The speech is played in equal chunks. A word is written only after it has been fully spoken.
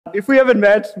If we haven't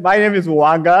met, my name is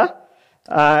Wanga,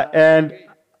 and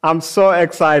I'm so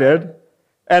excited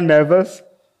and nervous.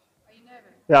 Are you nervous?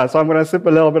 Yeah, so I'm going to sip a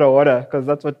little bit of water because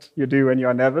that's what you do when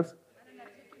you're nervous.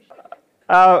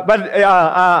 We are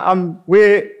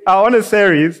on a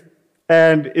series,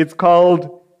 and it's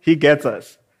called He Gets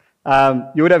Us.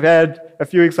 You would have heard a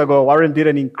few weeks ago, Warren did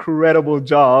an incredible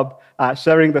job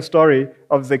sharing the story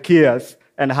of Zacchaeus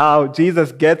and how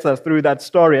Jesus gets us through that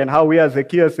story and how we are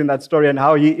Zacchaeus in that story and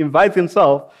how he invites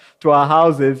himself to our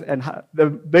houses. And the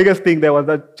biggest thing there was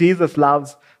that Jesus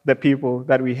loves the people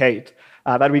that we hate,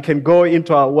 that we can go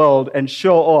into our world and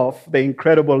show off the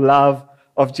incredible love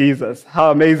of Jesus.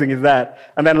 How amazing is that?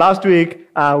 And then last week,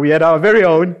 we had our very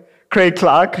own Craig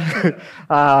Clark,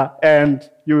 and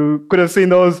you could have seen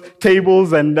those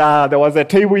tables, and there was a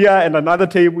table here and another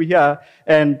table here,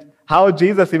 and how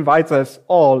Jesus invites us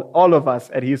all of us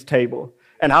at his table,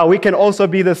 and how we can also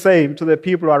be the same to the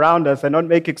people around us and not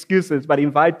make excuses, but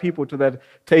invite people to the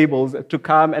tables to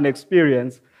come and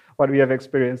experience what we have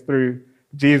experienced through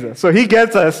Jesus. So he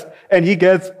gets us, and he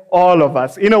gets all of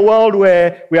us. In a world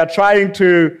where we are trying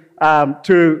to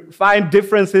find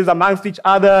differences amongst each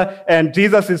other, and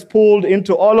Jesus is pulled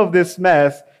into all of this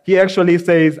mess, he actually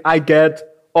says, I get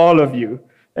all of you,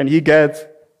 and he gets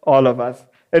all of us.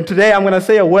 And today I'm going to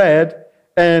say a word,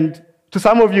 and to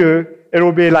some of you, it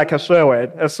will be like a swear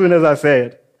word as soon as I say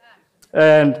it.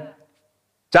 And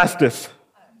justice.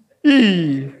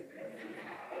 Who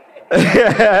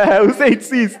say it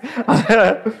cease?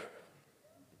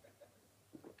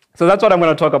 So that's what I'm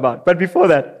going to talk about. But before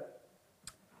that,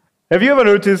 have you ever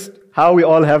noticed how we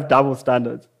all have double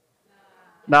standards?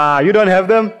 Nah, you don't have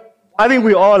them? I think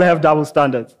we all have double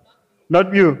standards.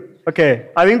 Not you. Okay,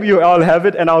 I think you all have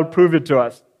it, and I'll prove it to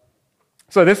us.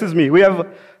 So this is me. We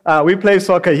play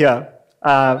soccer here.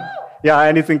 And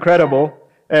it's incredible,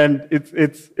 and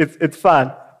it's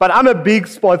fun. But I'm a big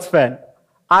sports fan.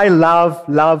 I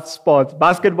love sports.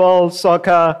 Basketball,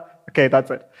 soccer. Okay, that's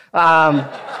it.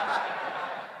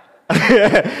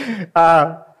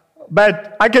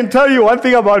 But I can tell you one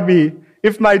thing about me.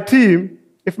 If my team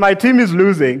is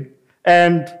losing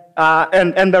and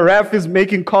the ref is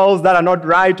making calls that are not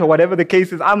right or whatever the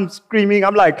case is, I'm screaming.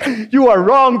 I'm like, you are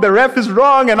wrong. The ref is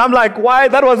wrong. And I'm like, why?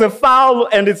 That was a foul,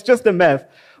 and it's just a mess.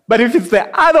 But if it's the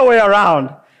other way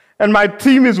around and my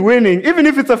team is winning, even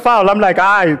if it's a foul, I'm like,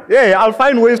 I'll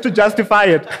find ways to justify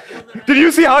it. Did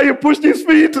you see how he pushed his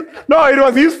feet? No, it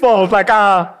was his fault. Like,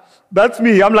 that's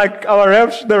me. I'm like,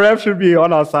 the ref should be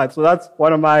on our side. So that's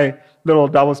one of my little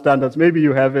double standards. Maybe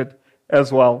you have it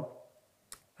as well.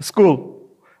 School.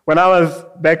 When I was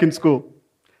back in school,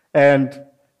 and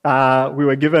we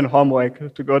were given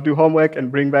homework to go do homework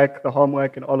and bring back the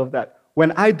homework and all of that.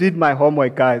 When I did my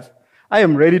homework, guys, I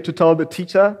am ready to tell the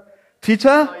teacher,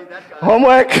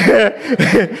 homework.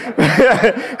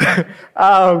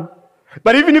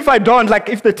 But even if I don't, like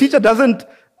if the teacher doesn't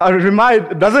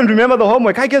remember the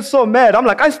homework, I get so mad. I'm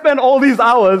like, I spent all these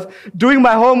hours doing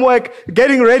my homework,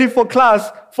 getting ready for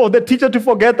class, for the teacher to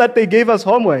forget that they gave us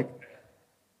homework.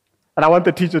 And I want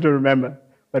the teacher to remember.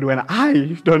 But when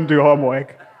I don't do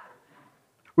homework,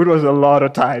 which was a lot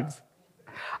of times,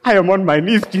 I am on my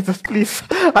knees, Jesus, please.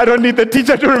 I don't need the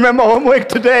teacher to remember homework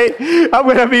today. I'm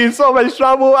going to be in so much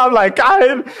trouble. I'm like,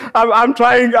 I'm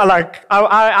trying,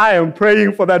 I am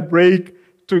praying for that break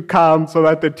to come so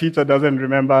that the teacher doesn't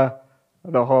remember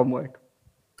the homework.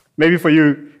 Maybe for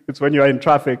you, it's when you are in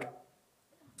traffic.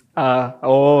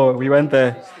 We went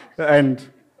there. And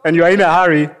you are in a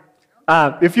hurry.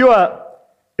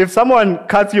 If someone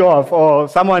cuts you off or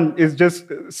someone is just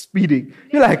speeding,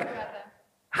 you're like,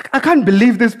 I can't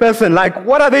believe this person. Like,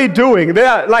 what are they doing? They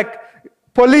are like,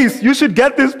 police, you should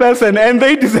get this person, and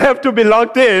they deserve to be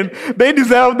locked in. They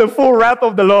deserve the full wrath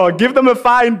of the law. Give them a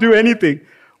fine, do anything.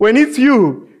 When it's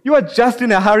you are just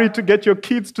in a hurry to get your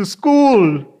kids to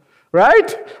school.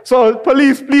 Right? So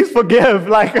police, please forgive.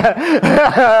 Like,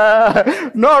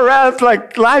 no rest,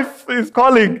 like life is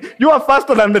calling. You are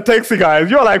faster than the taxi guys.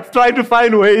 You're like trying to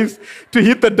find ways to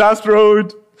hit the dust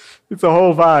road. It's a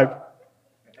whole vibe.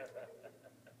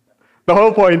 The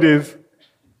whole point is,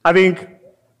 I think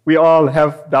we all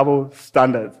have double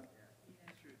standards.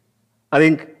 I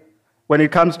think when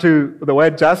it comes to the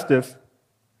word justice,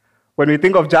 when we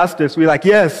think of justice, we're like,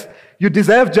 yes, you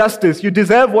deserve justice. You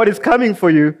deserve what is coming for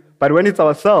you. But when it's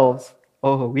ourselves,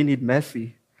 we need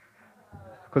mercy.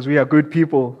 Because we are good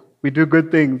people. We do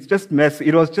good things. Just mercy.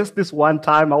 It was just this one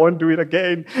time. I won't do it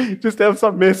again. Just have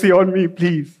some mercy on me,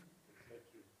 please.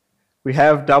 We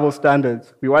have double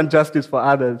standards. We want justice for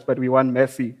others, but we want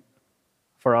mercy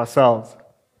for ourselves.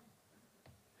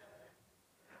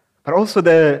 But also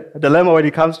the dilemma when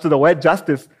it comes to the word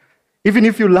justice even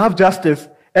if you love justice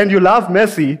and you love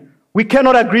mercy, we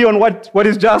cannot agree on what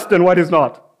is just and what is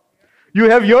not. You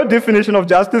have your definition of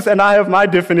justice, and I have my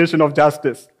definition of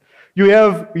justice. You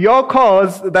have your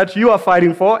cause that you are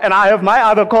fighting for, and I have my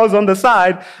other cause on the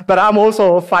side that I'm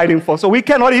also fighting for. So we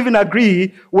cannot even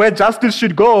agree where justice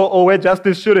should go or where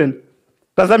justice shouldn't.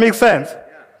 Does that make sense?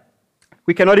 Yeah.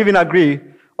 We cannot even agree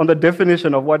on the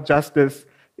definition of what justice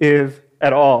is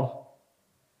at all.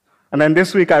 And then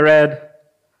this week I read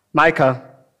Micah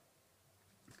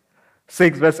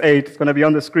 6, verse 8. It's going to be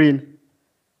on the screen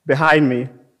behind me.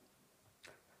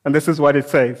 And this is what it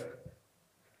says.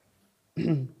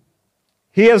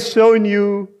 He has shown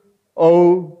you,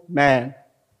 O man,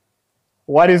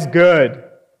 what is good.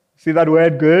 See that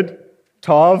word good?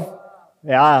 Tov?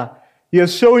 Yeah. He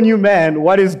has shown you, man,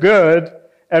 what is good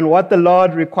and what the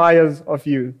Lord requires of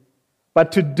you.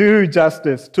 But to do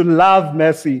justice, to love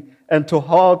mercy, and to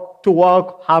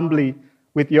walk humbly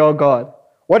with your God.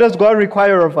 What does God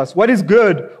require of us? What is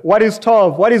good? What is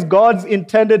tov? What is God's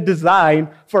intended design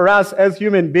for us as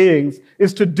human beings?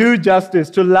 Is to do justice,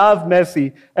 to love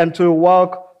mercy, and to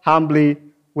walk humbly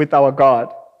with our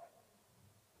God.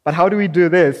 But how do we do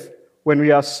this when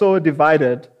we are so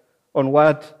divided on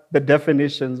what the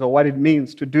definitions or what it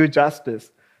means to do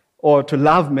justice or to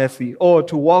love mercy or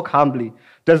to walk humbly?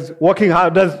 Does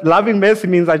loving mercy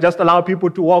means I just allow people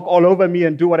to walk all over me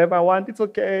and do whatever I want? It's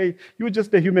okay. You're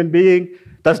just a human being.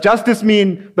 Does justice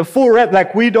mean the full rep?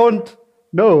 Like, we don't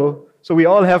know. So we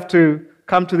all have to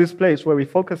come to this place where we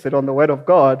focus it on the Word of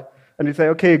God and we say,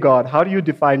 okay, God, how do you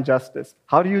define justice?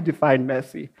 How do you define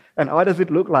mercy? And what does it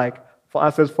look like for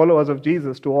us as followers of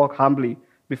Jesus to walk humbly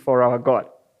before our God?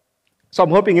 So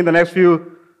I'm hoping in the next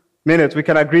few minutes we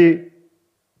can agree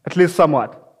at least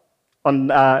somewhat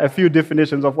on a few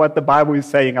definitions of what the Bible is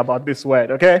saying about this word,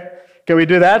 okay? Can we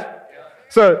do that? Yeah.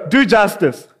 So, do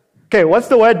justice. Okay, what's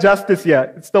the word justice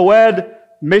here? It's the word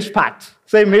MISHAPAT.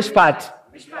 Say MISHAPAT.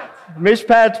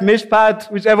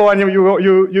 MISHAPAT, whichever one you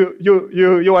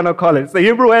want to call it. It's the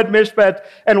Hebrew word MISHAPAT,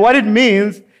 and what it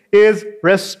means is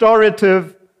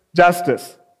restorative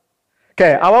justice.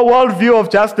 Okay, our worldview of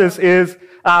justice is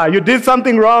you did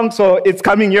something wrong, so it's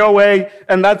coming your way,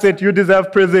 and that's it, you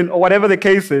deserve prison, or whatever the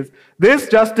case is. This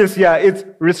justice here, it's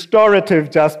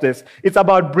restorative justice. It's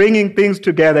about bringing things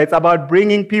together. It's about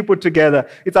bringing people together.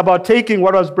 It's about taking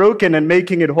what was broken and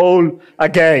making it whole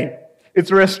again.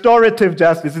 It's restorative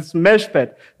justice. It's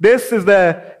MISHAPAT. This is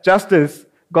the justice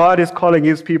God is calling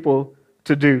his people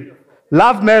to do.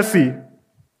 Love mercy.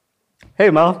 Hey,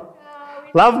 Mal.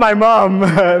 Love my mom.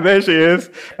 There she is.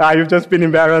 You've just been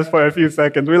embarrassed for a few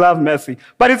seconds. We love mercy.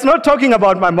 But it's not talking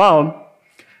about my mom.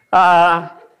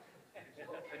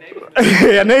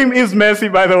 Her name is Mercy,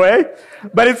 by the way.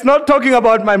 But it's not talking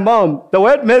about my mom. The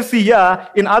word mercy here,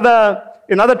 in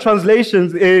other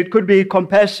translations, it could be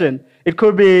compassion. It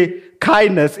could be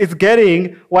kindness. It's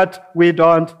getting what we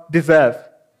don't deserve.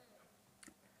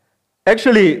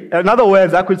 Actually, in other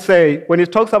words, I could say, when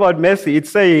it talks about mercy, it's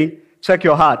saying, check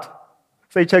your heart.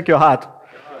 Say, check your heart.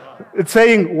 It's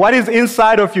saying what is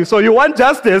inside of you. So you want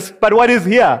justice, but what is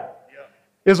here?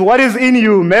 Is what is in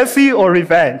you, mercy or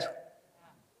revenge?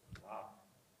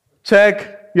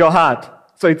 Check your heart.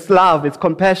 So it's love, it's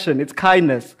compassion, it's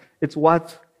kindness. It's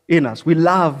what's in us. We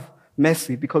love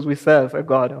mercy because we serve a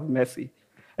God of mercy.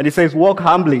 And he says, walk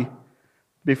humbly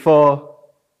before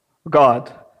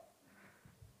God.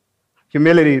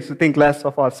 Humility is to think less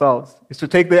of ourselves. It's to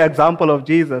take the example of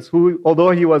Jesus, who,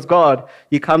 although he was God,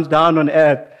 he comes down on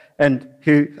earth and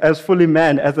he, as fully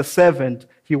man, as a servant,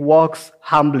 he walks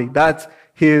humbly. That's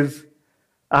his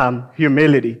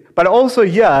humility. But also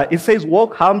here, it says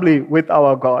walk humbly with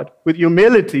our God, with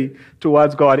humility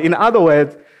towards God. In other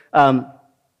words,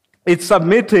 it's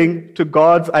submitting to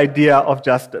God's idea of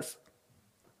justice.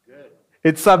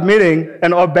 It's submitting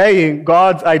and obeying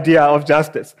God's idea of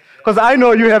justice. Because I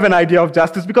know you have an idea of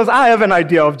justice, because I have an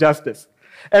idea of justice.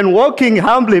 And walking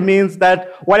humbly means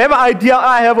that whatever idea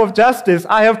I have of justice,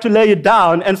 I have to lay it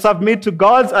down and submit to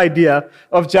God's idea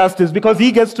of justice, because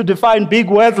he gets to define big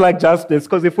words like justice.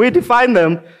 Because if we define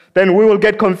them, then we will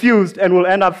get confused and we'll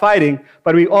end up fighting.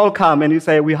 But we all come and we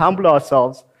say, we humble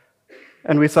ourselves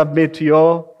and we submit to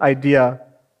your idea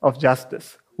of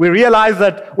justice. We realize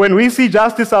that when we see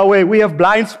justice our way, we have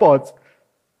blind spots.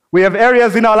 We have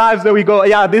areas in our lives where we go,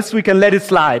 yeah, this we can let it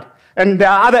slide. And there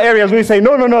are other areas where we say,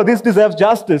 no, this deserves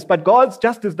justice. But God's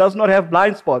justice does not have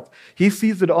blind spots. He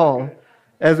sees it all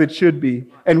as it should be.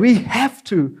 And we have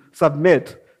to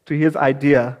submit to his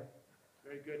idea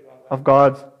of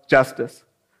God's justice.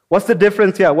 What's the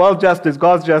difference here? World justice,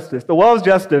 God's justice. The world's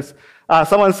justice,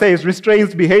 someone says,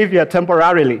 restrains behavior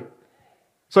temporarily.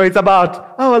 So it's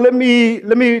about, oh,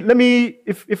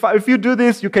 if you do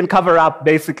this, you can cover up,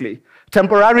 basically.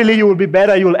 Temporarily, you will be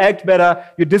better, you will act better,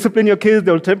 you discipline your kids,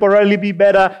 they will temporarily be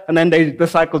better, and then the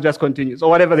cycle just continues, or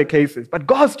whatever the case is. But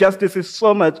God's justice is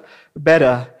so much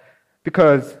better,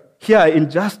 because here in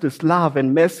justice, love,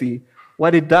 and mercy,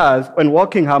 what it does, when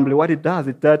walking humbly, what it does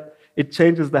is that it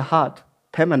changes the heart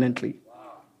permanently.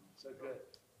 Wow, so good.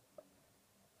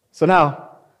 So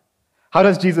now, how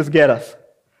does Jesus get us?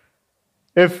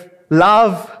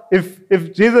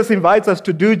 If Jesus invites us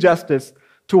to do justice,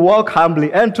 to walk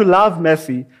humbly, and to love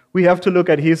mercy, we have to look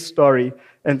at his story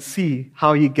and see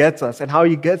how he gets us and how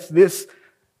he gets this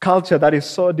culture that is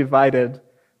so divided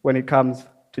when it comes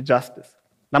to justice.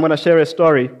 And I'm going to share a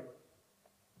story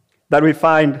that we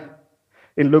find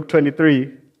in Luke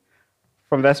 23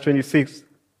 from verse 26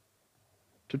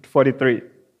 to 43.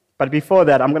 But before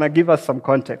that, I'm going to give us some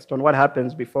context on what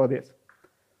happens before this.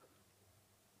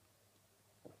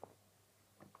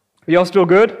 Are you all still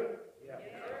good?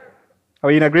 Are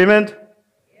we in agreement?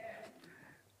 Yes.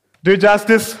 Do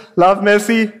justice, love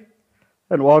mercy,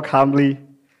 and walk humbly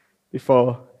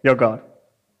before your God.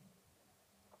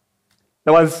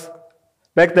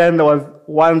 Back then, there was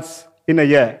once in a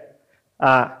year.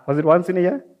 Was it once in a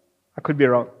year? I could be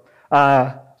wrong.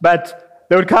 But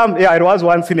they would come, it was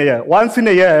once in a year. Once in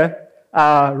a year,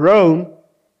 Rome,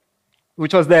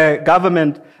 which was the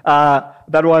government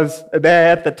that was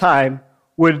there at the time,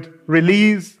 would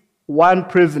release one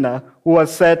prisoner who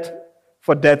was set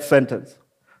for death sentence.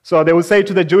 So they would say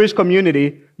to the Jewish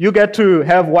community, you get to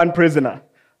have one prisoner.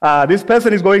 This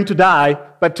person is going to die,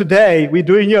 but today we're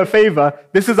doing you a favor.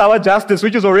 This is our justice,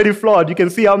 which is already flawed. You can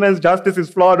see how man's justice is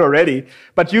flawed already.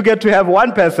 But you get to have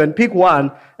one person, pick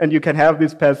one, and you can have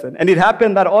this person. And it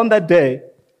happened that on that day,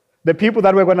 the people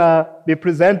that were going to be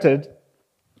presented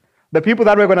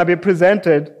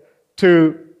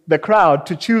to the crowd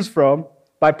to choose from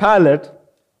by Pilate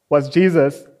was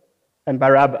Jesus and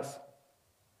Barabbas.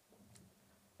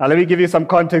 Now let me give you some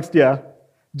context here.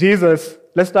 Jesus,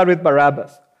 let's start with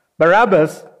Barabbas.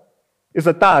 Barabbas is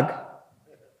a thug.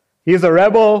 He's a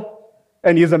rebel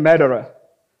and he's a murderer.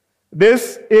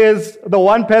 This is the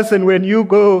one person when you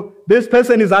go, this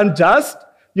person is unjust,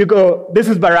 you go, this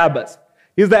is Barabbas.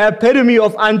 He's the epitome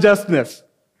of unjustness.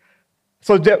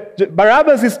 So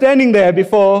Barabbas is standing there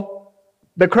before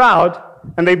the crowd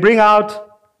and they bring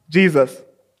out Jesus.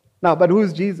 Now, but who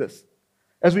is Jesus?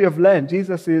 As we have learned,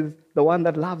 Jesus is the one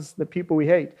that loves the people we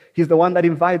hate. He's the one that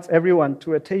invites everyone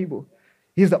to a table.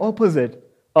 He's the opposite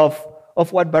of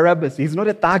what Barabbas is. He's not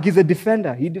a thug, he's a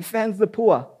defender. He defends the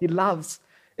poor. He loves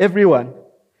everyone.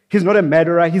 He's not a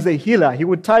murderer, he's a healer. He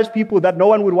would touch people that no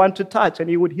one would want to touch and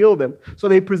he would heal them. So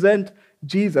they present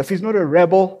Jesus. He's not a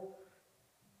rebel.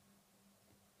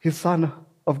 He's Son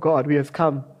of God who has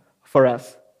come for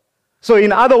us. So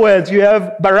in other words, you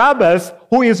have Barabbas,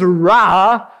 who is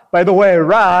Ra. By the way,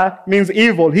 Ra means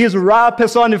evil. He is Ra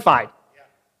personified.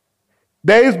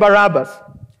 There is Barabbas.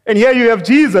 And here you have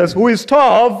Jesus, who is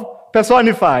Tov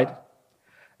personified.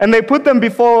 And they put them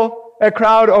before a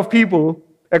crowd of people,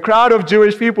 a crowd of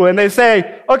Jewish people, and they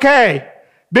say, okay,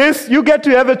 you get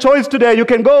to have a choice today. You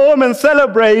can go home and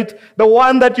celebrate the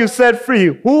one that you set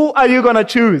free. Who are you going to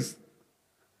choose?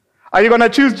 Are you going to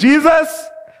choose Jesus,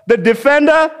 the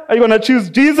defender? Are you going to choose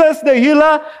Jesus, the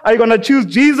healer? Are you going to choose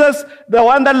Jesus, the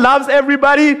one that loves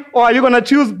everybody? Or are you going to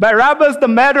choose Barabbas, the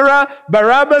murderer,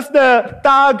 Barabbas, the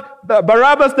thug,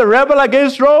 Barabbas, the rebel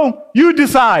against Rome? You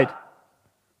decide.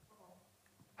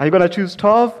 Are you going to choose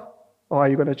Tov or are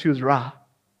you going to choose Ra?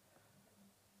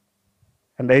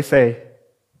 And they say,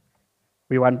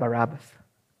 we want Barabbas.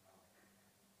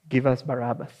 Give us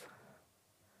Barabbas.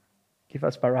 Give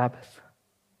us Barabbas.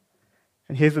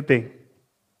 And here's the thing.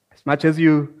 As much as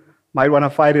you might want to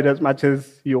fight it as much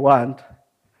as you want,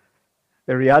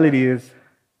 the reality is,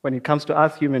 when it comes to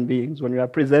us human beings, when we are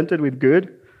presented with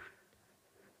good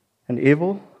and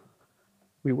evil,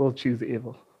 we will choose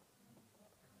evil.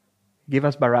 Give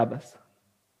us Barabbas.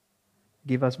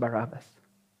 Give us Barabbas.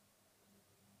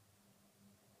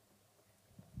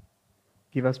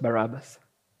 Give us Barabbas.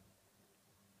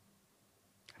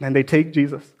 And then they take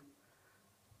Jesus,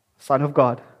 Son of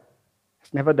God,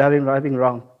 has never done anything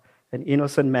wrong, an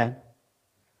innocent man.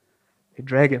 They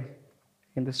drag him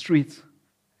in the streets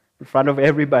in front of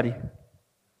everybody. And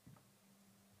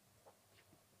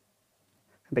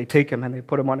they take him and they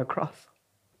put him on a cross.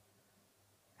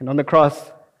 And on the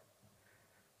cross,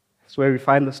 that's where we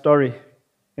find the story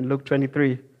in Luke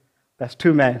 23. There's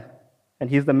two men, and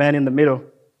he's the man in the middle.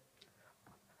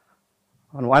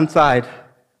 On one side,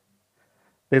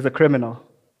 there's a criminal.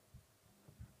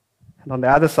 And on the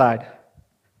other side,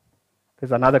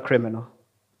 there's another criminal.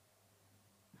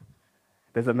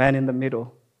 There's a man in the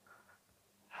middle.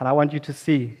 And I want you to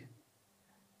see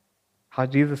how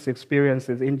Jesus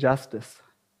experiences injustice.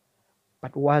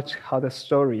 But watch how the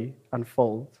story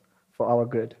unfolds for our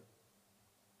good.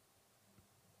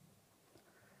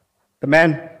 The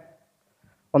man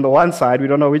on the one side, we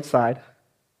don't know which side,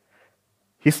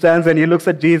 he stands and he looks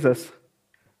at Jesus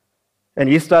and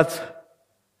he starts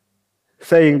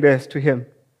saying this to him: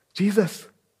 Jesus,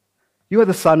 you are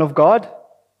the Son of God.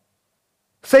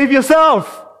 Save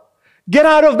yourself. Get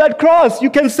out of that cross. You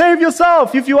can save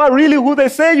yourself if you are really who they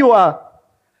say you are.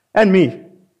 And me.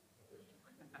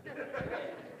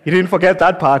 He didn't forget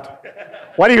that part.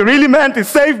 What he really meant is,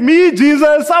 save me,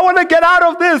 Jesus. I want to get out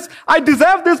of this. I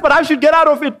deserve this, but I should get out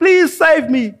of it. Please save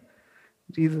me.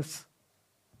 Jesus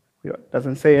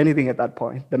doesn't say anything at that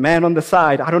point. The man on the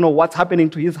side, I don't know what's happening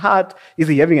to his heart. Is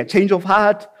he having a change of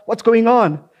heart? What's going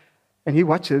on? And he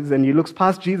watches and he looks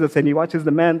past Jesus and he watches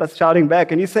the man that's shouting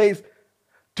back and he says,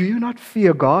 do you not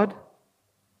fear God?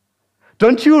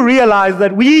 Don't you realize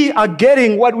that we are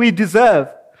getting what we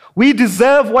deserve? We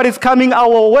deserve what is coming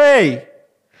our way.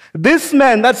 This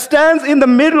man that stands in the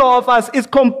middle of us is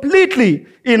completely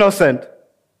innocent.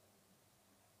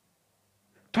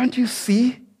 Don't you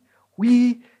see?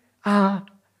 We are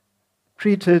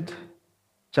treated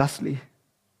justly.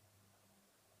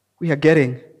 We are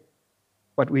getting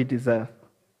what we deserve.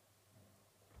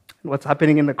 And what's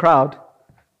happening in the crowd?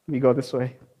 Let me go this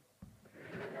way.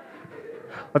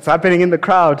 What's happening in the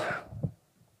crowd?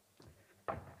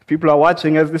 People are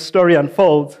watching as this story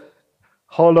unfolds. A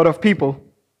whole lot of people.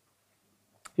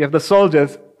 You have the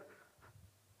soldiers.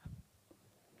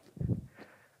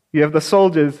 You have the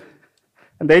soldiers,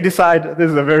 and they decide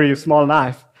this is a very small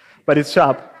knife, but it's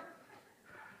sharp.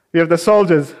 You have the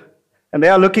soldiers, and they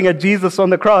are looking at Jesus on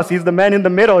the cross. He's the man in the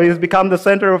middle. He's become the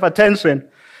center of attention.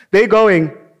 They're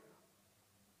going,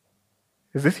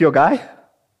 is this your guy?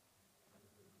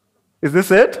 Is this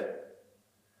it?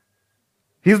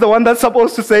 He's the one that's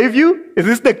supposed to save you? Is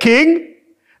this the king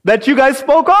that you guys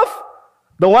spoke of?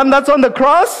 The one that's on the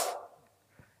cross?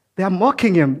 They are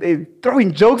mocking him. They're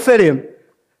throwing jokes at him.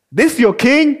 This your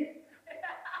king?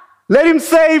 Let him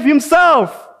save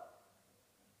himself.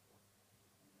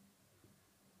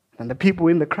 And the people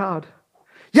in the crowd,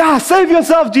 yeah, save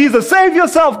yourself, Jesus. Save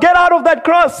yourself. Get out of that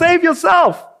cross. Save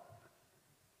yourself.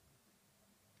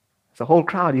 The whole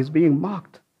crowd is being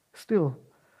mocked. Still,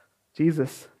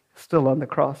 Jesus still on the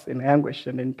cross in anguish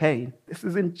and in pain. This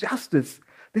is injustice.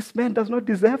 This man does not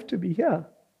deserve to be here.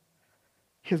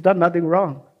 He has done nothing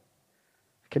wrong.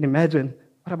 I can imagine.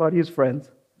 What about his friends?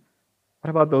 What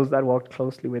about those that walked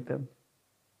closely with him?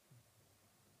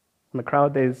 In the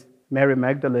crowd, there's Mary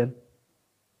Magdalene.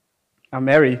 Now,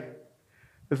 Mary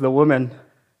is the woman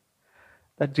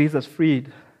that Jesus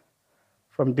freed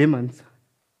from demons.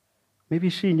 Maybe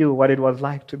she knew what it was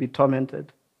like to be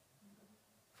tormented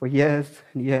for years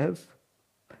and years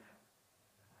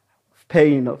of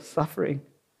pain, of suffering.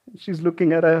 She's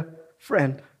looking at her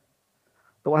friend,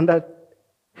 the one that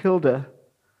healed her.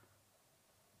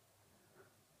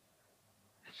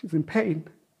 She's in pain.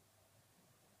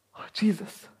 Oh,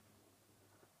 Jesus.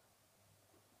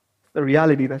 It's the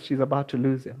reality that she's about to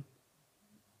lose him.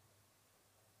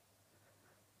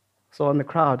 So in the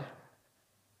crowd,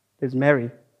 there's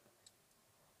Mary,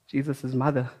 Jesus'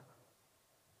 mother.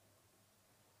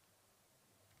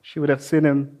 She would have seen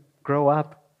him grow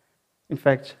up. In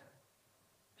fact,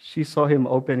 she saw him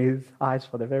open his eyes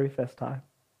for the very first time.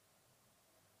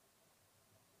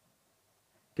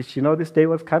 Did she know this day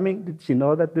was coming? Did she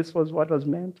know that this was what was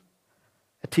meant?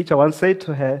 A teacher once said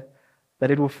to her that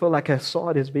it would feel like a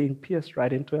sword is being pierced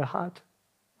right into her heart.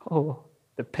 Oh,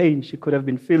 the pain she could have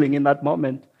been feeling in that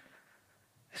moment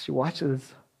as she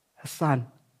watches her son.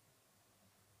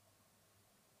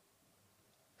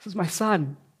 This is my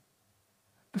son.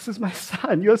 This is my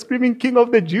son. You're screaming, King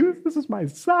of the Jews? This is my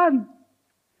son.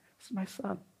 This is my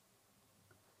son.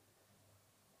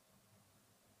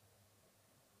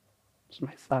 This is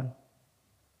my son.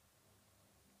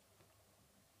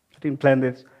 I didn't plan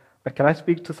this, but can I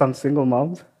speak to some single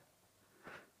moms?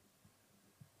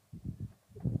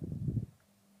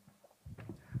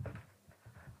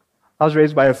 I was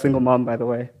raised by a single mom, by the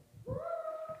way.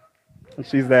 And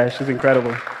she's there. She's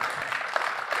incredible.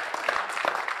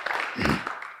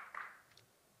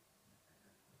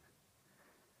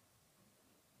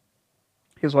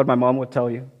 Here's what my mom would tell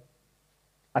you.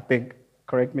 I think.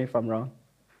 Correct me if I'm wrong.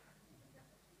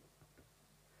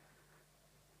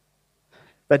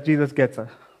 That Jesus gets her.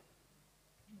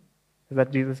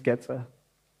 That Jesus gets her.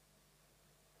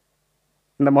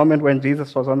 In the moment when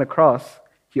Jesus was on the cross,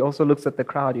 he also looks at the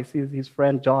crowd. He sees his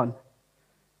friend John.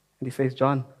 And he says,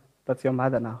 John, that's your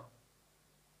mother now.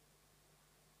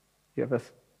 You have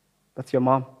this. That's your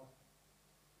mom.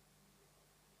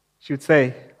 She would say,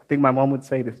 I think my mom would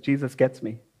say this, Jesus gets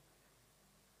me.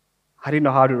 I didn't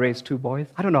know how to raise two boys.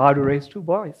 I don't know how to raise two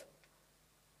boys.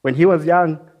 When he was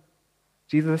young,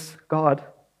 Jesus, God,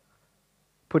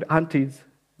 put aunties,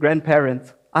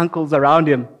 grandparents, uncles around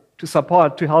him to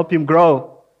support, to help him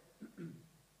grow.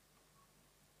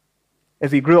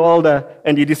 As he grew older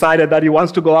and he decided that he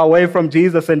wants to go away from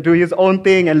Jesus and do his own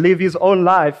thing and live his own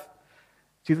life,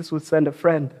 Jesus would send a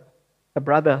friend, a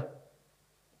brother,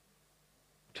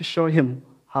 to show him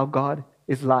how God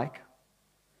is like.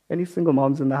 Any single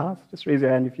moms in the house? Just raise your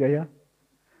hand if you're here.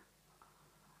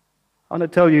 I want to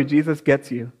tell you, Jesus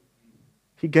gets you.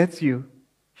 He gets you.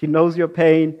 He knows your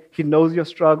pain. He knows your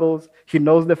struggles. He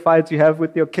knows the fights you have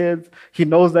with your kids. He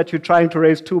knows that you're trying to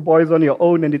raise two boys on your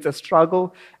own and it's a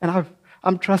struggle. And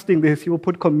I'm trusting this. He will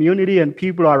put community and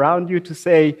people around you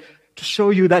to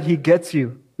show you that he gets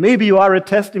you. Maybe you are a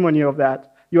testimony of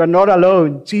that. You are not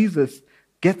alone. Jesus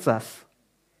gets us.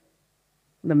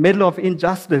 In the middle of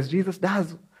injustice, Jesus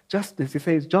does justice. He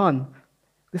says, John,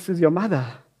 this is your mother.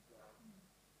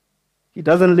 He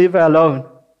doesn't leave her alone.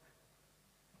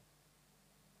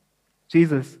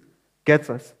 Jesus gets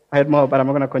us. I had more, but I'm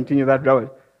not going to continue that road.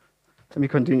 Let me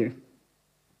continue.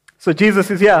 So Jesus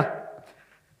is here.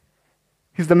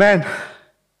 He's the man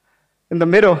in the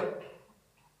middle.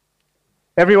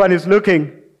 Everyone is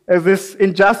looking as this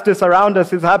injustice around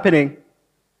us is happening.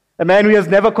 A man who has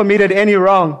never committed any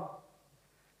wrong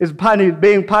is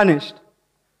being punished.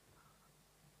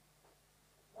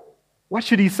 What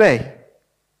should he say?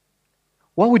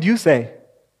 What would you say?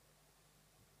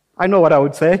 I know what I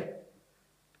would say.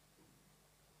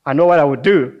 I know what I would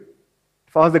do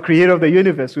if I was the creator of the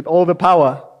universe with all the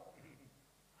power.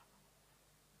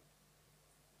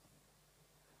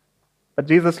 But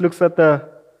Jesus looks at the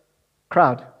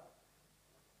crowd,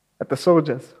 at the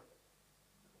soldiers,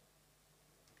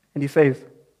 and he says,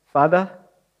 Father,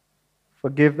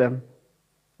 forgive them,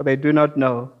 for they do not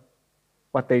know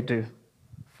what they do.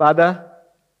 Father,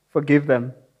 forgive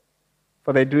them,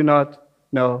 for they do not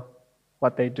know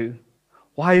what they do.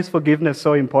 Why is forgiveness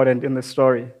so important in this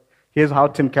story? Here's how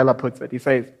Tim Keller puts it. He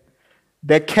says,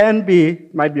 there can be,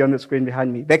 might be on the screen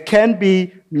behind me, there can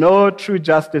be no true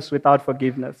justice without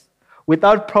forgiveness.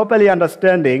 Without properly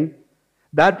understanding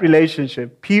that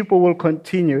relationship, people will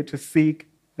continue to seek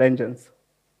vengeance.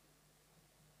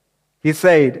 He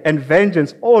said, and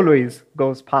vengeance always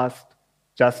goes past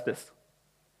justice.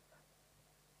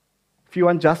 If you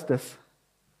want justice,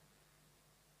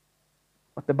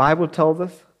 what the Bible tells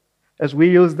us, as we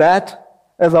use that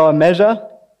as our measure,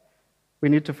 we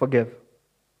need to forgive.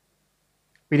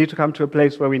 We need to come to a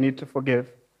place where we need to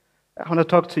forgive. I want to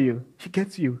talk to you. He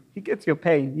gets you. He gets your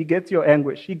pain. He gets your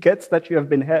anguish. He gets that you have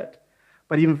been hurt.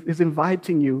 But he is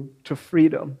inviting you to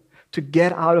freedom, to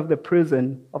get out of the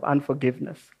prison of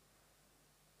unforgiveness.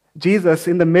 Jesus,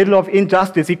 in the middle of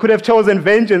injustice, he could have chosen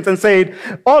vengeance and said,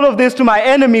 all of this to my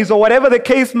enemies, or whatever the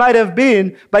case might have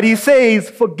been, but he says,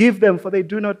 forgive them, for they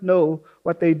do not know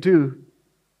what they do.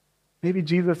 Maybe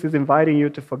Jesus is inviting you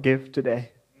to forgive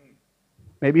today.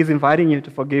 Maybe he's inviting you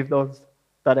to forgive those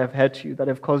that have hurt you, that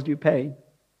have caused you pain.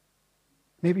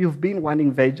 Maybe you've been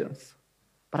wanting vengeance,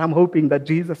 but I'm hoping that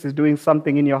Jesus is doing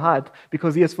something in your heart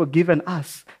because he has forgiven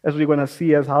us, as we're going to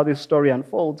see as how this story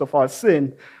unfolds, of our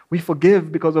sin. We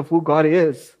forgive because of who God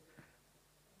is.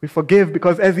 We forgive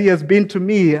because as he has been to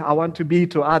me, I want to be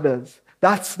to others.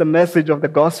 That's the message of the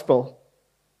gospel.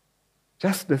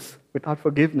 Justice without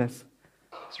forgiveness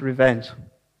is revenge.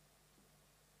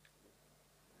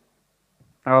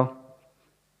 Now,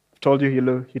 I've told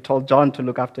you he told John to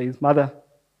look after his mother.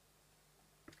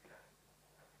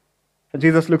 And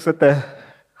Jesus looks at the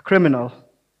criminal,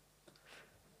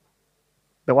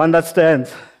 the one that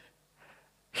stands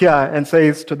here and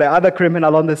says to the other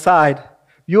criminal on the side,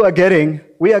 we are getting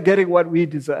what we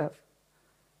deserve.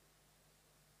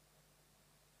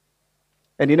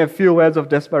 And in a few words of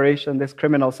desperation, this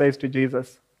criminal says to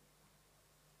Jesus,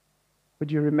 would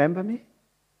you remember me?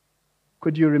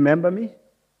 Could you remember me?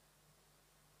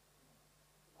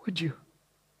 Would you?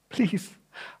 Please.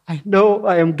 I know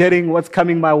I am getting what's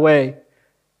coming my way.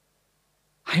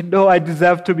 I know I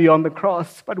deserve to be on the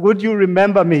cross, but would you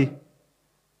remember me?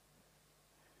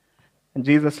 And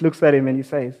Jesus looks at him and he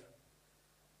says,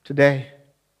 today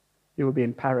you will be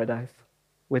in paradise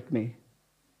with me.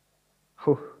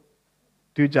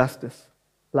 Do justice,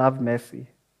 love mercy,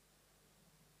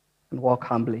 and walk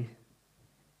humbly.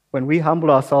 When we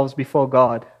humble ourselves before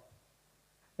God,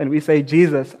 and we say,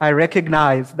 Jesus, I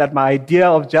recognize that my idea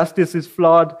of justice is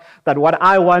flawed, that what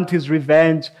I want is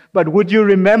revenge, but would you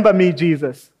remember me,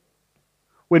 Jesus?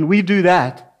 When we do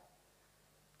that,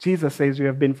 Jesus says you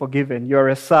have been forgiven. You are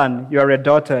a son. You are a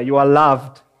daughter. You are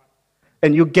loved.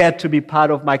 And you get to be part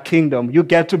of my kingdom. You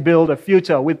get to build a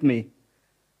future with me.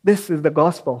 This is the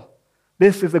gospel.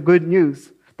 This is the good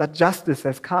news that justice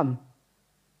has come.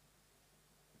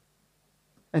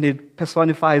 And it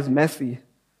personifies mercy.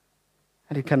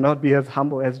 And it cannot be as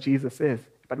humble as Jesus is.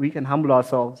 But we can humble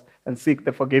ourselves and seek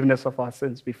the forgiveness of our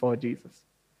sins before Jesus.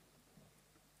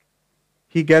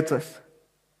 He gets us.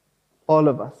 All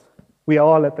of us. We are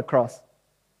all at the cross.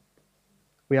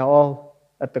 We are all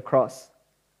at the cross.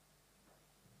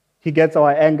 He gets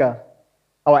our anger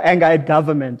at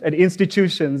government, at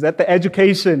institutions, at the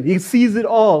education. He sees it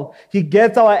all. He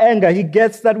gets our anger. He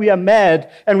gets that we are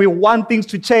mad and we want things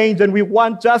to change and we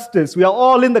want justice. We are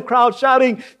all in the crowd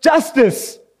shouting,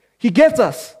 justice. He gets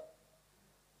us.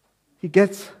 He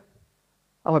gets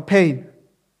our pain.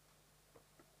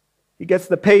 He gets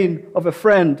the pain of a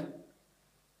friend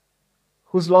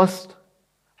who's lost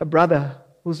a brother,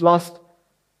 who's lost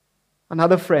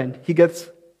another friend. He gets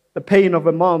the pain of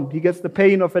a mom. He gets the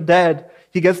pain of a dad.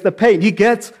 He gets the pain. He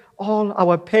gets all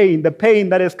our pain, the pain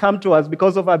that has come to us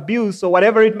because of abuse or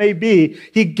whatever it may be.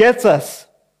 He gets us.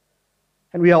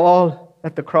 And we are all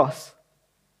at the cross.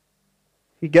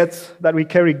 He gets that we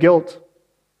carry guilt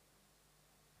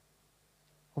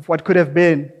of what could have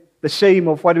been, the shame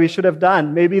of what we should have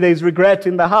done. Maybe there's regret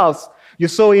in the house. You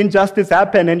saw injustice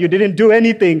happen and you didn't do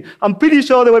anything. I'm pretty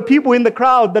sure there were people in the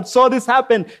crowd that saw this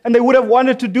happen and they would have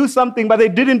wanted to do something, but they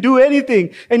didn't do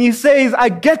anything. And he says, I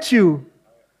get you.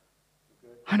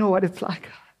 I know what it's like.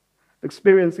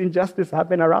 Experience injustice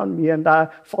happen around me and I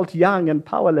felt young and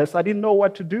powerless. I didn't know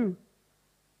what to do.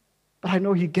 But I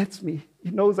know he gets me. He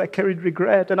knows I carried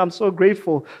regret, and I'm so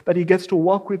grateful that he gets to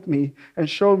walk with me and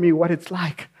show me what it's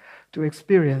like to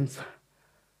experience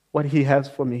what he has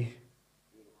for me.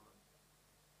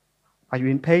 Are you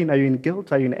in pain? Are you in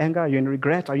guilt? Are you in anger? Are you in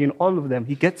regret? Are you in all of them?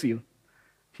 He gets you.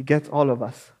 He gets all of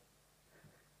us.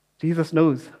 Jesus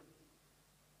knows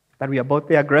that we are both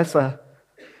the aggressor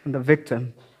and the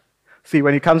victim. See,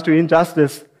 when it comes to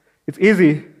injustice, it's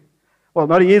easy. Well,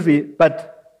 not easy, but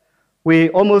we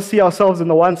almost see ourselves on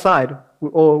the one side.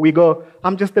 Or we go,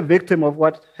 I'm just the victim of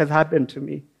what has happened to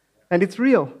me. And it's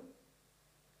real.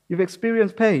 You've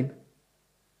experienced pain.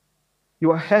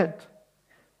 You are hurt.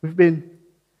 We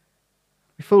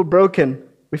feel broken.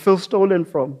 We feel stolen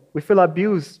from. We feel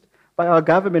abused by our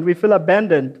government. We feel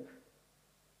abandoned.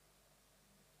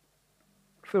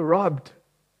 We feel robbed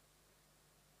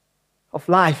of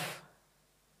life.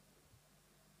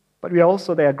 But we are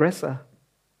also the aggressor.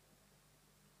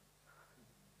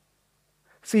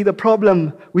 See, the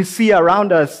problem we see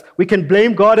around us, we can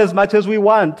blame God as much as we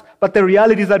want, but the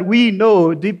reality is that we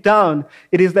know deep down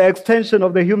it is the extension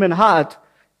of the human heart.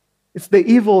 It's the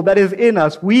evil that is in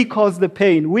us. We cause the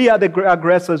pain. We are the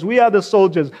aggressors. We are the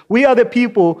soldiers. We are the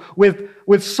people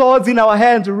with swords in our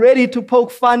hands ready to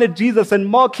poke fun at Jesus and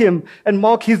mock him and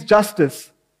mock his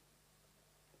justice.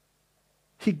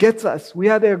 He gets us. We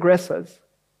are the aggressors.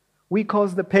 We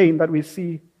cause the pain that we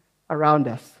see around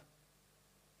us.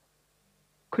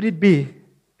 Could it be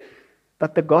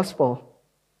that the gospel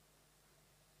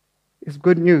is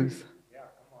good news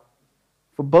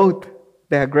for both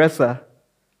the aggressor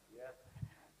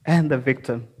and the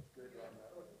victim?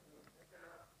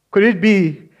 Could it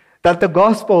be that the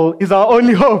gospel is our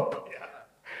only hope?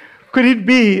 Could it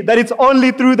be that it's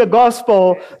only through the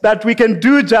gospel that we can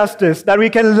do justice, that we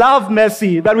can love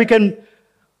mercy, that we can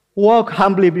walk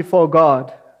humbly before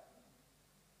God?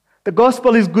 The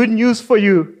gospel is good news for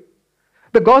you.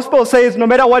 The gospel says no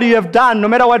matter what you have done, no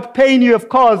matter what pain you have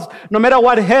caused, no matter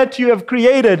what hurt you have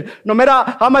created, no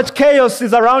matter how much chaos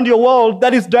is around your world,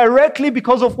 that is directly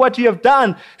because of what you have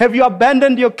done. Have you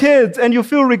abandoned your kids and you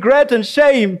feel regret and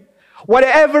shame?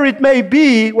 Whatever it may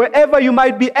be, wherever you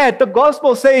might be at, the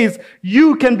gospel says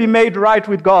you can be made right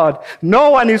with God.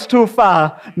 No one is too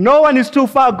far. No one is too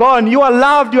far gone. You are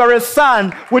loved. You are a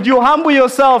son. Would you humble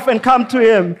yourself and come to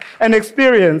him and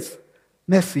experience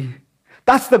mercy?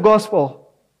 That's the gospel.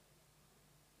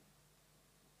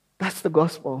 That's the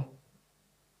gospel.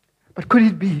 But could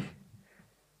it be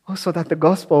also that the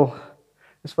gospel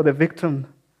is for the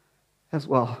victim as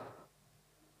well?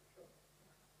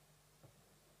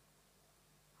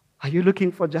 Are you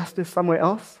looking for justice somewhere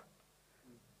else?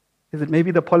 Is it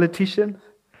maybe the politician?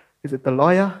 Is it the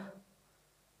lawyer?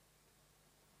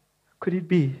 Could it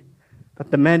be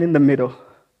that the man in the middle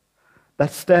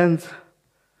that stands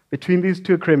between these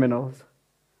two criminals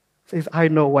says, I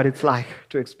know what it's like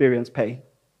to experience pain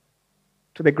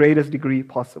to the greatest degree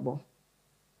possible.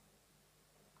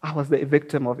 I was the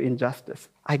victim of injustice.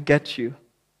 I get you.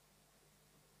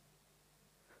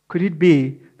 Could it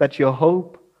be that your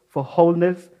hope for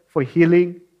wholeness, for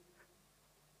healing,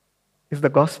 is the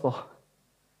gospel.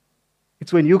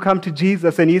 It's when you come to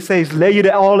Jesus and he says, lay it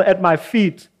all at my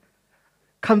feet.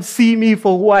 Come see me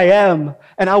for who I am,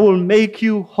 and I will make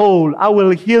you whole. I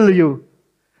will heal you.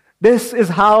 This is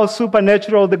how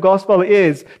supernatural the gospel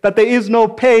is, that there is no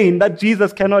pain that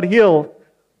Jesus cannot heal.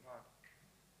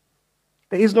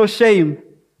 There is no shame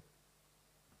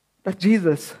that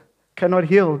Jesus cannot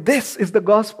heal. This is the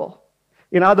gospel.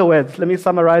 In other words, let me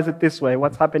summarize it this way,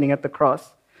 what's happening at the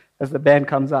cross as the band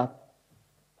comes up.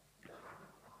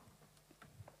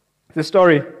 The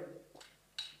story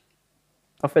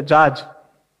of a judge.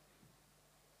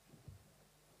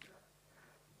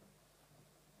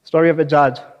 Story of a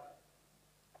judge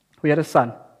who had a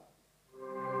son.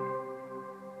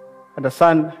 And the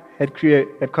son had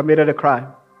committed a crime.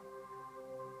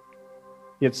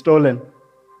 He had stolen.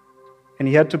 And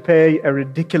he had to pay a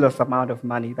ridiculous amount of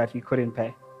money that he couldn't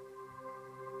pay.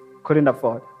 Couldn't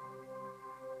afford.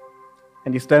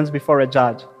 And he stands before a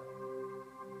judge.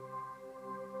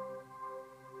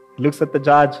 He looks at the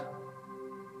judge.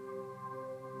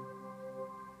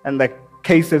 And the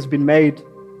case has been made.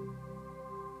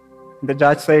 And the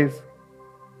judge says,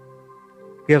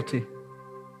 guilty.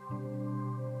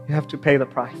 You have to pay the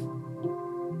price.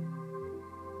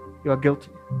 You are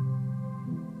guilty.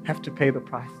 You have to pay the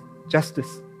price.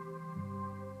 Justice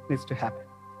needs to happen.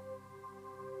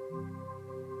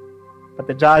 But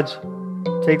the judge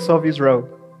takes off his robe.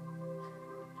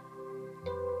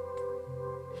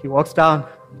 He walks down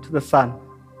to the son.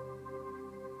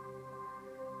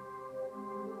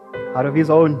 Out of his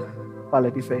own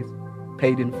wallet, he says,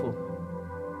 paid in full.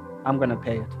 I'm going to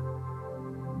pay it.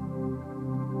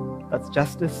 That's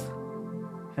justice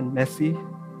and mercy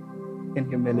in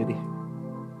humility.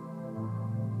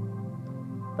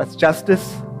 That's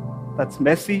justice, that's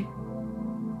mercy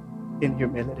in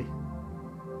humility.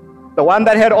 The one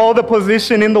that had all the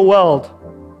position in the world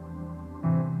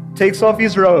takes off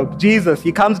his robe. Jesus,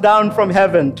 he comes down from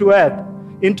heaven to earth,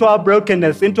 into our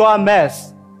brokenness, into our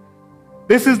mess.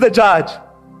 This is the judge.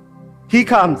 He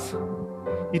comes.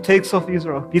 He takes off his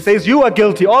robe. He says, you are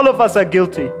guilty. All of us are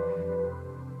guilty.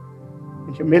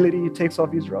 In humility, he takes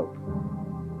off his robe.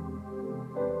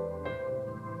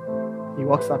 He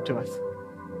walks up to us.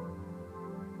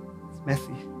 It's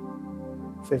messy.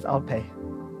 He says, I'll pay.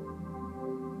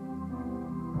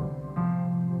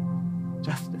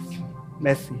 Justice,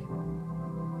 mercy,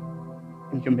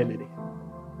 and humility.